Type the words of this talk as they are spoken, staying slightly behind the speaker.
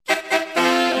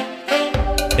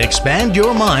Expand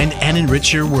your mind and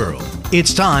enrich your world.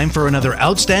 It's time for another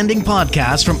outstanding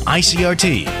podcast from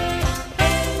ICRT.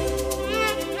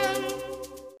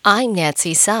 I'm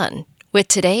Nancy Sun with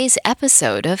today's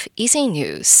episode of Easy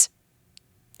News.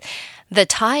 The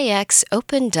Tai-Ex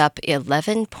opened up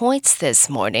 11 points this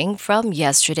morning from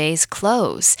yesterday's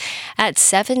close at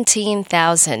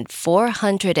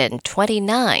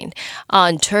 17,429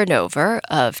 on turnover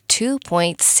of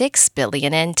 2.6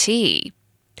 billion NT.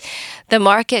 The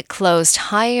market closed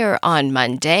higher on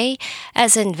Monday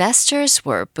as investors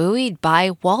were buoyed by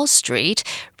Wall Street,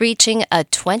 reaching a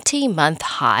 20-month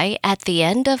high at the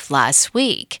end of last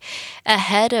week,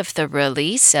 ahead of the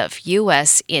release of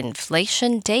U.S.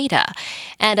 inflation data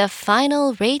and a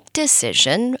final rate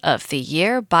decision of the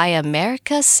year by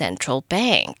America's central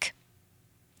bank.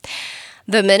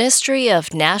 The Ministry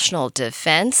of National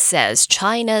Defense says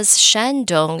China's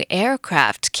Shandong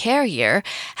aircraft carrier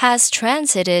has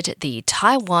transited the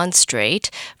Taiwan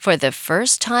Strait for the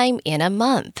first time in a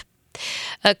month.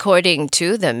 According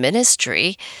to the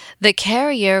ministry, the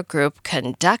carrier group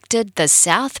conducted the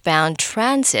southbound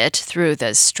transit through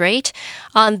the strait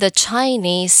on the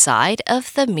Chinese side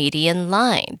of the median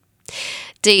line.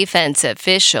 Defense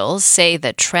officials say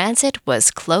the transit was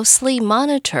closely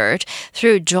monitored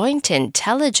through joint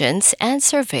intelligence and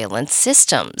surveillance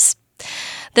systems.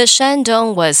 The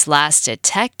Shandong was last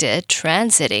detected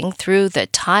transiting through the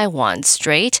Taiwan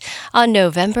Strait on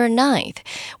November 9th,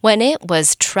 when it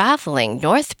was traveling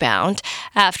northbound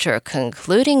after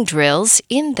concluding drills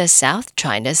in the South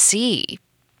China Sea.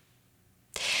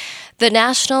 The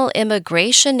National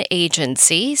Immigration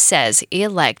Agency says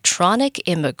electronic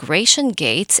immigration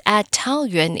gates at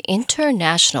Taoyuan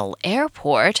International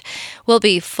Airport will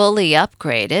be fully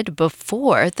upgraded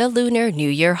before the Lunar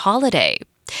New Year holiday.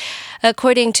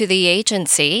 According to the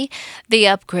agency, the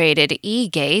upgraded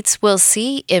E-Gates will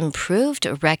see improved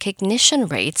recognition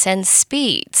rates and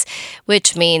speeds,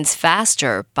 which means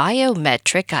faster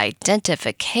biometric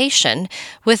identification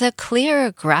with a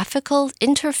clearer graphical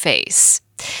interface.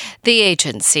 The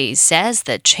agency says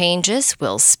the changes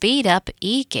will speed up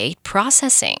E-Gate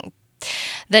processing.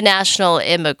 The National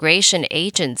Immigration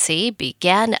Agency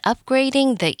began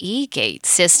upgrading the E-Gate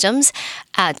systems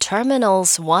at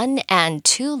Terminals 1 and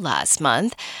 2 last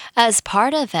month as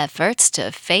part of efforts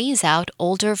to phase out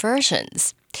older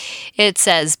versions. It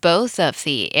says both of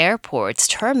the airport's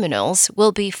terminals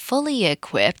will be fully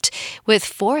equipped with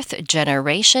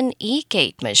fourth-generation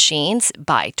E-Gate machines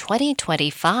by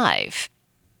 2025.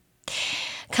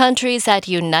 Countries at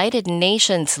United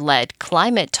Nations-led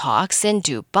climate talks in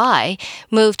Dubai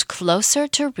moved closer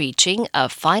to reaching a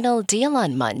final deal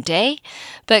on Monday,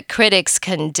 but critics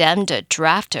condemned a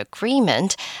draft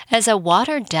agreement as a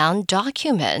watered-down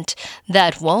document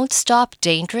that won't stop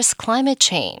dangerous climate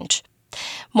change.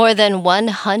 More than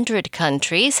 100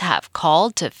 countries have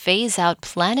called to phase out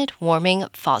planet-warming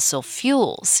fossil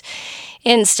fuels.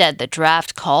 Instead, the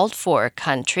draft called for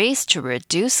countries to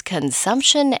reduce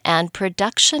consumption and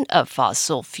production of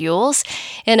fossil fuels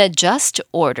in a just,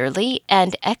 orderly,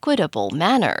 and equitable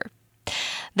manner.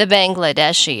 The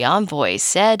Bangladeshi envoy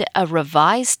said a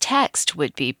revised text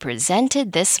would be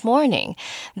presented this morning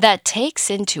that takes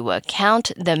into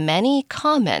account the many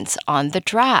comments on the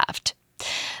draft.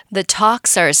 The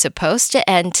talks are supposed to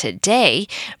end today,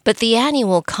 but the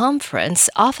annual conference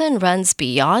often runs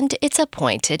beyond its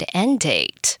appointed end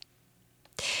date.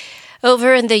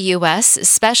 Over in the U.S.,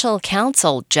 Special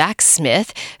Counsel Jack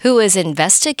Smith, who is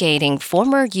investigating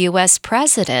former U.S.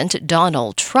 President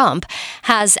Donald Trump,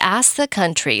 has asked the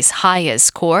country's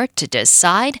highest court to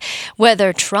decide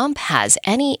whether Trump has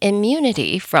any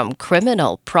immunity from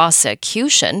criminal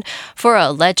prosecution for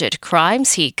alleged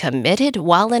crimes he committed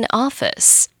while in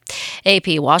office.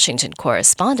 AP Washington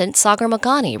correspondent Sagar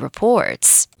Meghani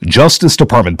reports. Justice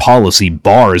Department policy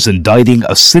bars indicting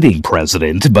a sitting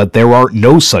president, but there are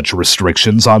no such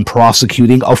restrictions on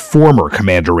prosecuting a former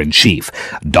commander-in-chief.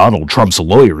 Donald Trump's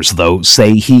lawyers, though,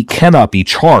 say he cannot be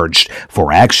charged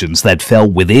for actions that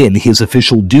fell within his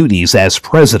official duties as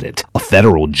president. A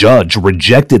federal judge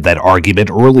rejected that argument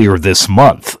earlier this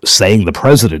month, saying the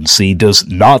presidency does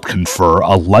not confer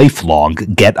a lifelong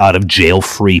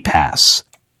get-out-of-jail-free pass.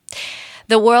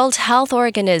 The World Health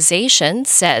Organization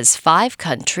says 5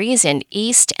 countries in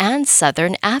East and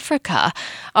Southern Africa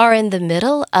are in the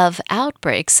middle of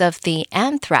outbreaks of the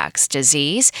anthrax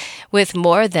disease, with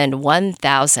more than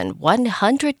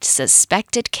 1,100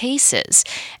 suspected cases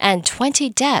and 20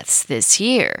 deaths this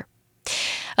year.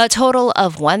 A total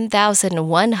of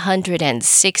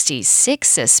 1,166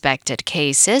 suspected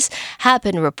cases have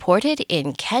been reported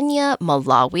in Kenya,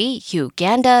 Malawi,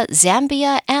 Uganda,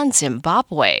 Zambia, and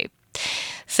Zimbabwe.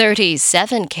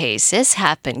 37 cases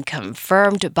have been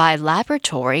confirmed by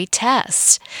laboratory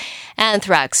tests.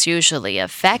 Anthrax usually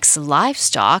affects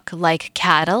livestock like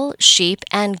cattle, sheep,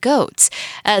 and goats,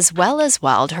 as well as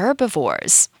wild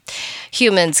herbivores.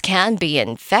 Humans can be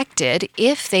infected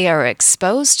if they are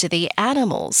exposed to the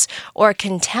animals or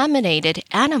contaminated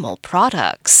animal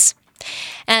products.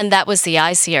 And that was the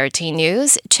ICRT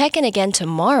News. Check in again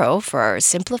tomorrow for our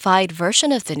simplified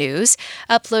version of the news,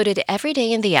 uploaded every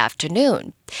day in the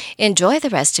afternoon. Enjoy the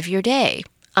rest of your day.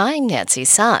 I'm Nancy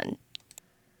Sun.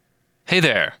 Hey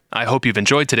there. I hope you've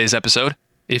enjoyed today's episode.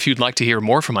 If you'd like to hear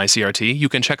more from ICRT, you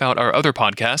can check out our other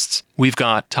podcasts. We've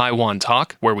got Taiwan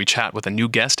Talk, where we chat with a new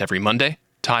guest every Monday,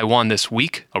 Taiwan This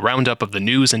Week, a roundup of the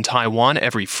news in Taiwan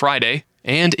every Friday,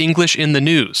 and English in the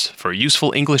News, for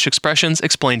useful English expressions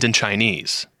explained in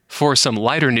Chinese. For some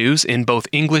lighter news in both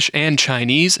English and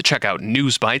Chinese, check out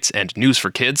News Bites and News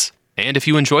for Kids. And if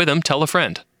you enjoy them, tell a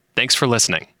friend. Thanks for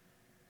listening.